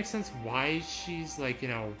it kind of makes sense why she's like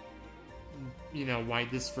why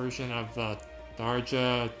this version of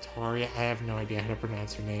Tharja, Taria, I have no idea how to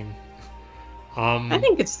pronounce her name. I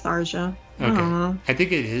think it's Tharja. Okay. I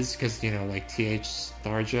think it is because, you know, like TH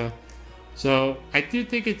Tharja. So, I do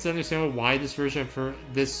think it's understandable why this version for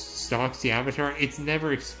this stalks the Avatar. It's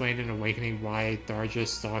never explained in Awakening why Tharja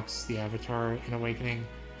stalks the Avatar in Awakening.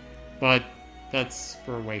 But that's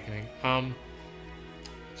for Awakening.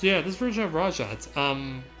 So yeah, this version of Rajat,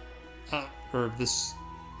 this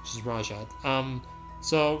is Rajat.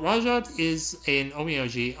 So Rajat is an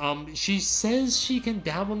Omioji. She says she can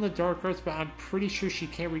dabble in the dark arts, but I'm pretty sure she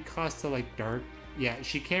can't reclass to like dark. Yeah,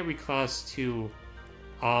 she can't reclass to,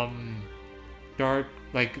 dark,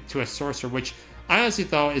 like to a sorcerer, which I honestly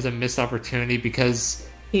thought is a missed opportunity because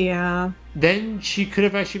yeah, then she could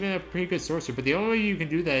have actually been a pretty good sorcerer. But the only way you can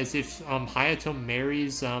do that is if Hayato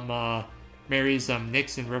marries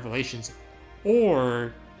Nyx in Revelations,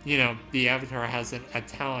 or you know, the Avatar has a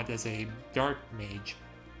talent as a dark mage,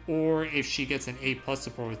 or if she gets an A+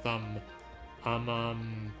 support with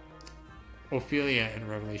Ophelia in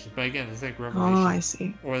Revelation. But again, it's like Oh, Revelation. I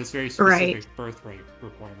see. Or it's very specific Right. birthright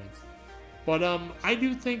requirements. But I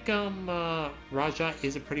do think Raja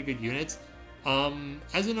is a pretty good unit.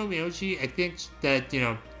 As an Omioji, I think that, you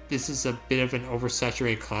know, this is a bit of an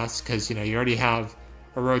oversaturated class because, you know, you already have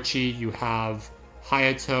Orochi, you have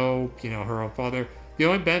Hayato, you know, her own father. The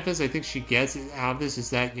only benefits I think she gets out of this is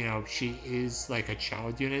that, you know, she is like a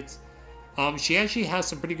child unit. She actually has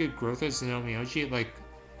some pretty good growth as an Omioji, like,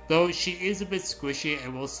 though she is a bit squishy, I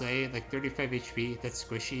will say, like 35 HP, that's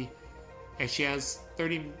squishy. And she has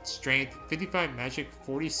 30 strength, 55 magic,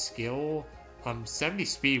 40 skill, 70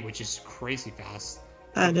 speed, which is crazy fast.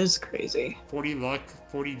 That is crazy. 40 luck,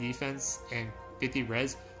 40 defense, and 50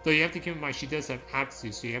 res. Though you have to keep in mind she does have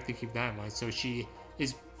aptitude, so you have to keep that in mind. So she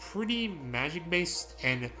is pretty magic based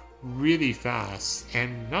and really fast,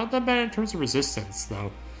 and not that bad in terms of resistance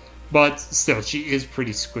though. But still, she is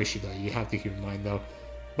pretty squishy though. You have to keep in mind though.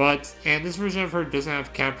 But and this version of her doesn't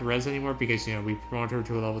have capped res anymore because, you know, we promoted her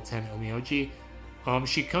to a level 10 Omioji.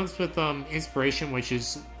 She comes with inspiration, which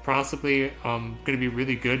is possibly going to be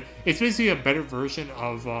really good. It's basically a better version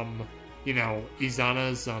of you know,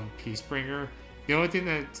 Izana's Peacebringer. The only thing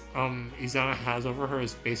that Izana has over her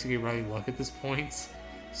is basically rally luck at this point.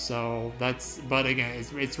 So that's, but again,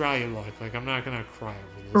 it's rally luck. Like, I'm not gonna cry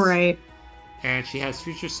over this. Right. And she has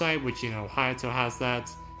Future Sight, which, you know, Hayato has that.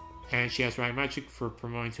 And she has Ride Magic for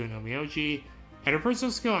promoting to an Omioji. And her personal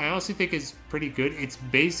skill, I honestly think, is pretty good. It's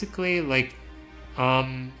basically like,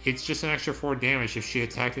 it's just an extra 4 damage if she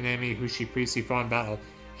attacked an enemy who she previously fought in battle.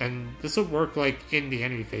 And this will work like in the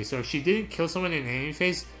enemy phase. So if she didn't kill someone in the enemy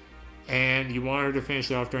phase, and you want her to finish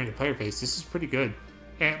it off during the player phase, this is pretty good.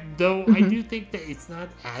 And though I do think that it's not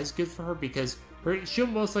as good for her because she'll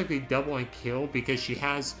most likely double and kill because she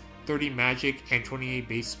has 30 magic and 28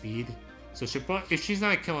 base speed. So if she's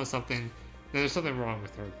not killing something, then there's something wrong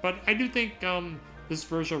with her. But I do think this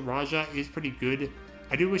version of Raja is pretty good.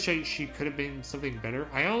 I do wish she could have been something better.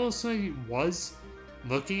 I honestly was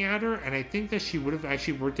looking at her, and I think that she would have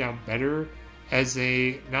actually worked out better as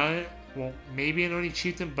a, not, well, maybe an Oni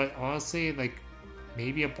Chieftain, but honestly, like,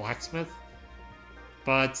 maybe a blacksmith.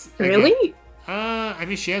 But again, Really? I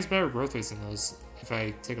mean, she has better growth rates than those, if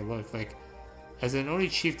I take a look. Like, as an Oni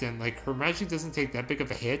Chieftain, like, her magic doesn't take that big of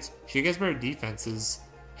a hit. She gets better defenses,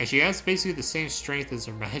 and she has basically the same strength as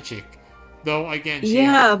her magic. Though, again,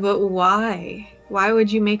 Yeah, but why? Why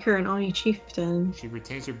would you make her an Oni Chieftain? she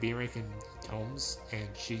retains her B rank in tomes, and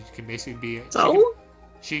she can basically be... So?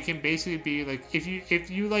 She can basically be, like, if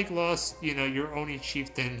you like, lost, you know, your Oni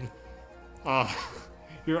Chieftain,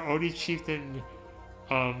 your Oni Chieftain,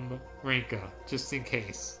 Rinka, just in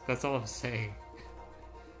case. That's all I'm saying.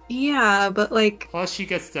 Yeah, but like... Plus, she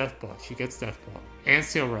gets Death Blow. She gets Death Blow. And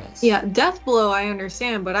Seal Res. Yeah, Death Blow I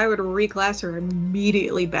understand, but I would reclass her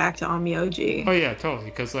immediately back to Onmyoji. Oh yeah, totally,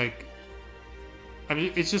 because, like, I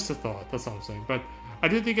mean, it's just a thought, that's all I'm saying. But I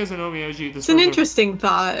do think as an Omioji, this It's an interesting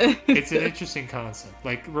thought. it's an interesting concept.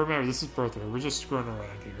 Like, remember, this is Birthright. We're just screwing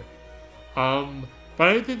around here. But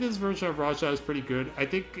I think this version of Raja is pretty good. I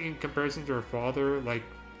think in comparison to her father, like,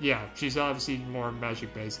 yeah, she's obviously more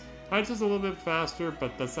magic based. Mine's just a little bit faster,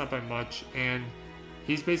 but that's not by much. And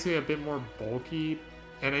he's basically a bit more bulky.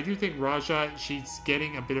 And I do think Raja, she's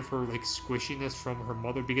getting a bit of her, like, squishiness from her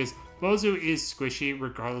mother, because Mozu is squishy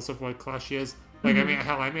regardless of what class she is. Like, I mean,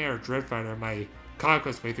 hell, I made her a Dreadfighter in my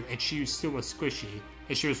Conquest playthrough, and she still was squishy,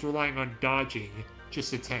 and she was relying on dodging just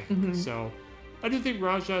to tank. So I do think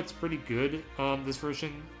Raja, it's pretty good. This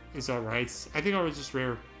version is alright. I think I'll just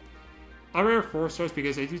rare 4 stars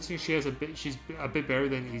because I do think she's a bit better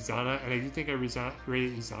than Izana, and I do think I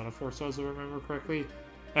rated Izana 4 stars if I remember correctly.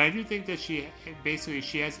 And I do think that she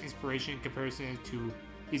has inspiration in comparison to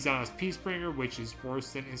Izana's Peacebringer, which is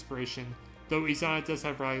worse than inspiration. Though Izana does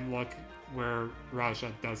have rally luck where Raja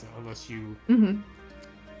doesn't, unless you... I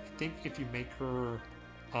think if you make her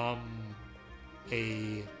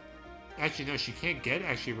actually no, she can't get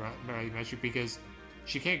rally magic because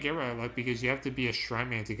she can't get rally luck because you have to be a shrine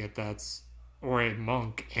man to get that, or a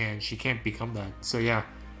monk, and she can't become that. So yeah,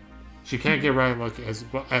 she can't get rally luck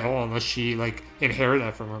at all unless she, like, inherited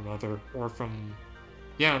that from her mother, or from...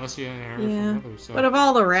 Yeah, unless you inherit from her mother. So. But of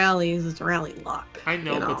all the rallies, it's rally luck. I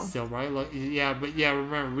know, but still, rally luck... Yeah, but yeah,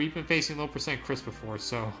 remember, we've been facing low percent Chris before,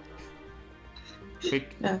 so...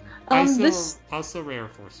 Like, I'll still rare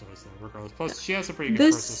 4 stars though, regardless. Plus, she has a pretty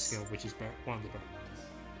good personal skill, which is one of the better ones.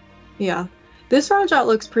 Yeah. This Rajat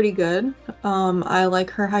looks pretty good. I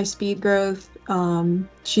like her high speed growth.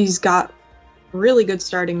 She's got really good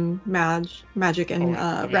starting magic and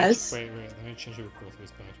res. Wait, let me change her growth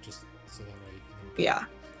rates back just so that way you can... Yeah.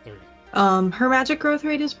 Her magic growth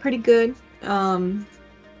rate is pretty good.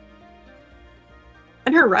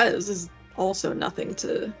 And her res is also nothing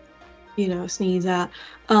to, sneeze at.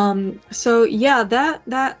 So yeah,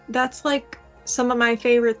 that's like some of my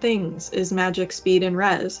favorite things is magic, speed, and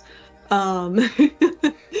res. Um,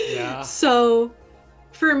 Yeah. so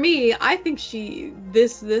for me, I think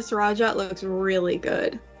this Rajat looks really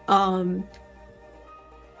good. I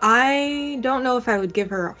don't know if I would give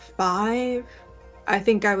her a 5. I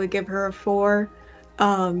think I would give her a 4.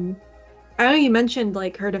 I know you mentioned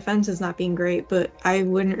like her defense is not being great, but I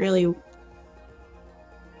wouldn't really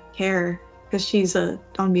care because she's a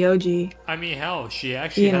non-Myoji. I mean, hell, she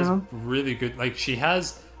actually has really good. Like, she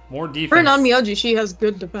has more defense. For a non-Myoji, she has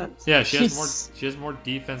good defense. Yeah, she has more. She has more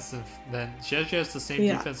defense than she actually has the same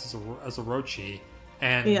defense as Orochi,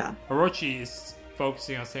 and Orochi is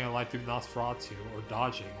focusing on staying alive through Nosferatu or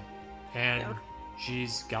dodging, and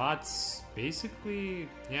she's got basically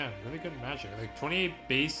really good magic, like 28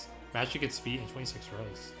 base magic and speed and 26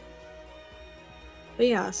 res. But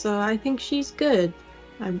yeah, so I think she's good.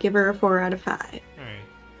 I'd give her a 4 out of 5. Alright.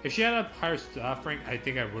 If she had a higher staff rank, I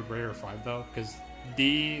think I would rate her a 5 though, because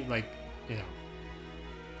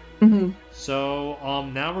So,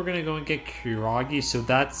 now we're gonna go and get Kuragi, so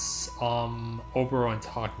that's, Oboro and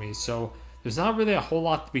Takumi, so there's not really a whole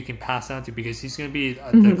lot we can pass down to, because he's gonna be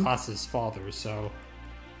the class's father, so,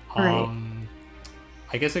 I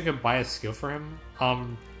guess I could buy a skill for him.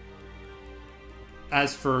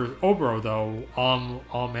 As for Oboro though,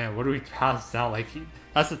 oh man, what do we pass down? Like,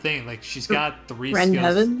 that's the thing, like, she's got 3 skills.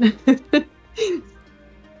 Heaven.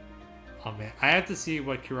 Oh man, I have to see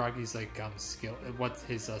what Kiragi's like skill, what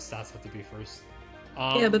his stats have to be first.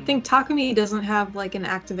 Yeah, but think Takumi doesn't have like an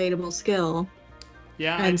activatable skill.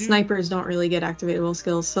 Yeah, and snipers don't really get activatable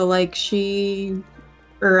skills, so like he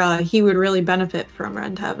would really benefit from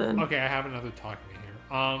Rend Heaven. Okay, I have another Takumi here.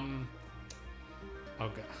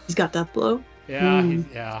 Okay. He's got Death Blow.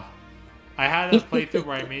 Yeah, I had a playthrough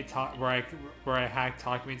where I made where I hacked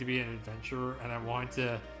Takumi to be an adventurer, and I wanted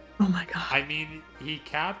to. Oh my god. I mean, he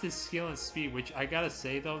capped his skill and speed, which I gotta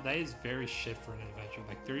say though, that is very shit for an adventure.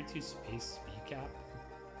 Like 32 space speed cap.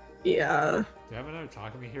 Yeah. Do you have another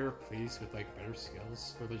Takumi here, please, with like better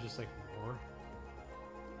skills, or they're just like more?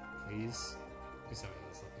 Please. Please tell me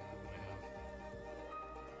that's something I'm gonna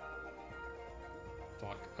have.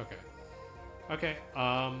 Fuck. Okay. Okay.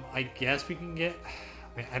 I guess we can get. I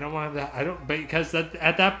mean, I don't want that. I don't, because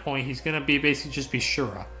at that point he's gonna be basically just be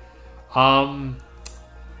Shura.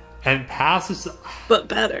 And passes, but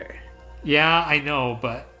better. Yeah, I know,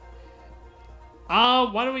 but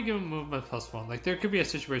why don't we give him movement +1? Like, there could be a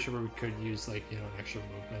situation where we could use like an extra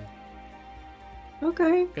movement.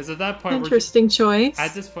 Okay. Because at that point, interesting choice.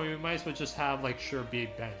 At this point, we might as well just have like be a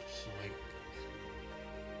bench.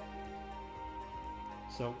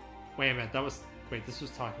 So wait a minute. This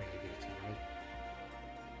was talking I gave to you, right?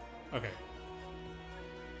 Okay.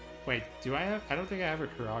 Wait, do I have... I don't think I have a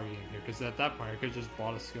Kuragi in here, because at that point I could have just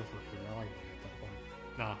bought a skill for Kuragi at that point.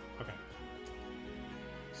 Nah, okay.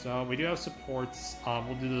 So, we do have supports.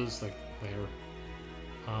 We'll do those, like, later.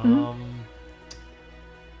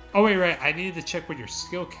 Oh, wait, right. I needed to check what your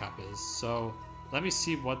skill cap is. So, let me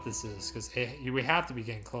see what this is, because we have to be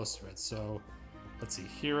getting close to it. So, let's see.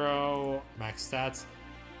 Hero, max stats.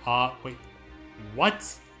 Wait. What?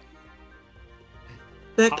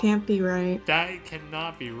 That can't be right. That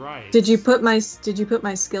cannot be right. Did you put my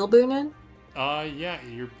skill boon in? Yeah,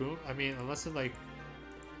 your boon. I mean, unless it like.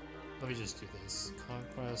 Let me just do this.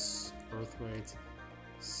 Conquest, Birthright,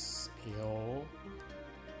 skill,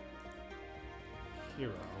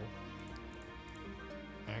 hero,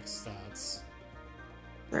 max stats.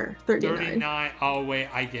 There, 39. 39. Oh wait,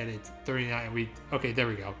 I get it. 39. Okay, there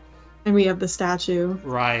we go. And we have the statue.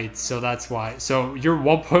 Right, so that's why. So you're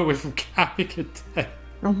 1 point away from capping it dead.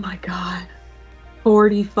 Oh my god.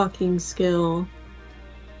 40 fucking skill.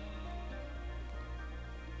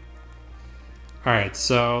 Alright,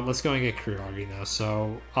 so let's go and get Kuragi now.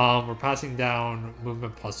 So, we're passing down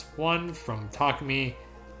movement +1 from Takumi,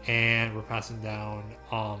 and we're passing down,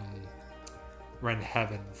 Rend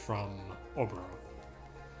Heaven from Oboro.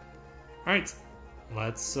 Alright,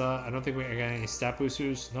 let's, I don't think we got any stat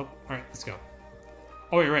boosters. Nope. Alright, let's go.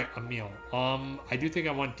 Oh, wait, right, a meal. I do think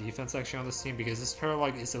I want defense actually on this team, because this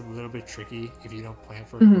paralog is a little bit tricky if you don't plan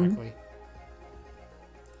for it correctly.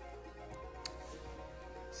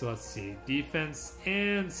 So let's see, defense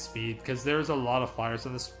and speed, because there's a lot of flyers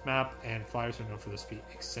on this map, and flyers are known for the speed.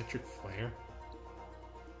 Eccentric Flare.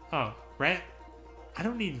 Oh, I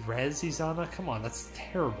don't need Res, Izana. Come on, that's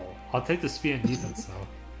terrible. I'll take the speed and defense though.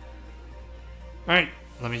 Alright,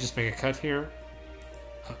 let me just make a cut here.